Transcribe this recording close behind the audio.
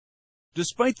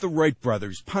Despite the Wright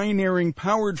brothers' pioneering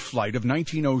powered flight of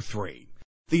 1903,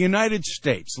 the United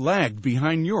States lagged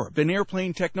behind Europe in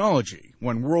airplane technology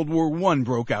when World War I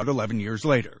broke out 11 years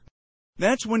later.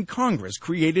 That's when Congress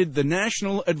created the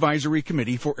National Advisory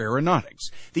Committee for Aeronautics,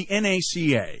 the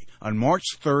NACA, on March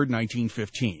 3,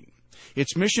 1915.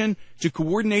 Its mission to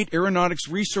coordinate aeronautics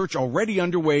research already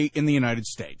underway in the United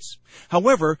States.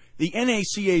 However, the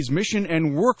NACA's mission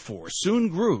and workforce soon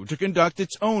grew to conduct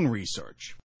its own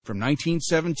research. From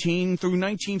 1917 through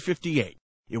 1958,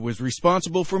 it was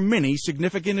responsible for many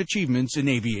significant achievements in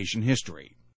aviation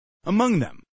history. Among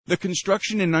them, the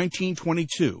construction in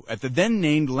 1922 at the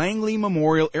then-named Langley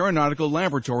Memorial Aeronautical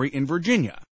Laboratory in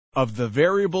Virginia of the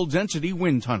Variable Density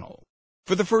Wind Tunnel.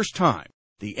 For the first time,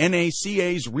 the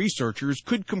NACA's researchers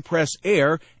could compress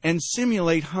air and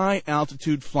simulate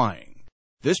high-altitude flying.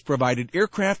 This provided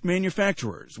aircraft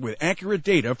manufacturers with accurate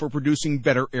data for producing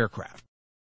better aircraft.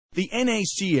 The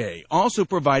NACA also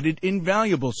provided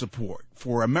invaluable support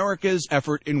for America's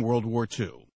effort in World War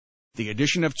II. The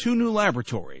addition of two new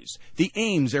laboratories, the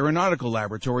Ames Aeronautical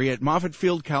Laboratory at Moffett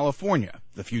Field, California,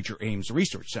 the future Ames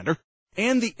Research Center,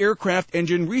 and the Aircraft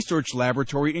Engine Research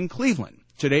Laboratory in Cleveland,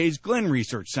 today's Glenn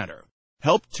Research Center,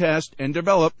 helped test and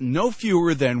develop no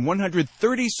fewer than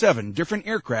 137 different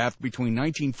aircraft between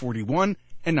 1941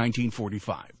 and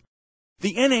 1945.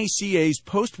 The NACA's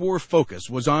post-war focus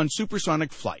was on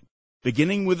supersonic flight,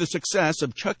 beginning with the success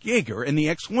of Chuck Yeager and the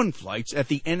X-1 flights at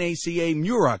the NACA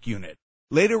Muroc unit,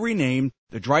 later renamed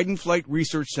the Dryden Flight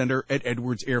Research Center at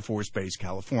Edwards Air Force Base,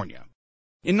 California.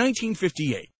 In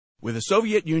 1958, with the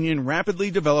Soviet Union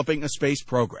rapidly developing a space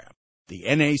program, the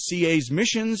NACA's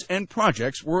missions and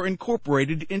projects were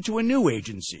incorporated into a new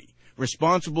agency,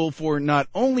 responsible for not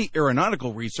only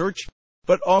aeronautical research,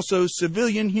 but also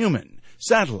civilian human,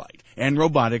 satellite, and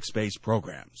robotic space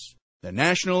programs. The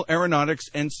National Aeronautics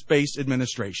and Space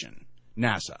Administration,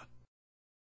 NASA.